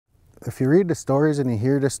if you read the stories and you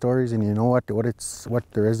hear the stories and you know what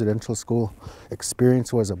the residential school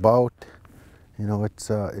experience was about, you know,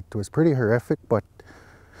 it was pretty horrific. But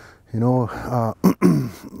you know,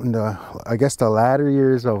 I guess the latter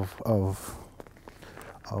years of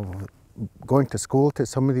going to school to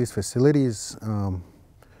some of these facilities,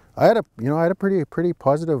 I had a pretty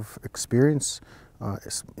positive experience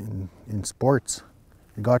in sports.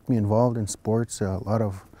 It got me involved in sports. A lot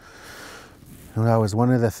of, you know, that was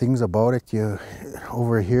one of the things about it.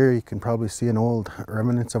 Over here you can probably see an old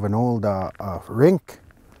remnants of an old rink,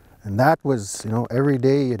 and that was, you know, every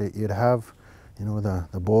day you'd have, you know,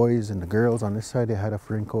 the boys and the girls on this side, they had a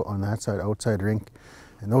rink, on that side outside rink,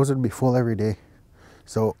 and those would be full every day.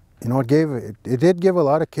 So you know, it did give a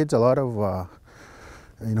lot of kids a lot of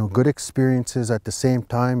you know, good experiences. At the same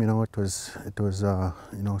time, you know, it was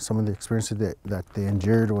you know, some of the experiences that they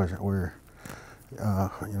endured were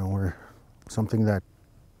you know, were something that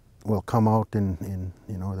will come out in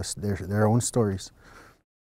you know, their own stories.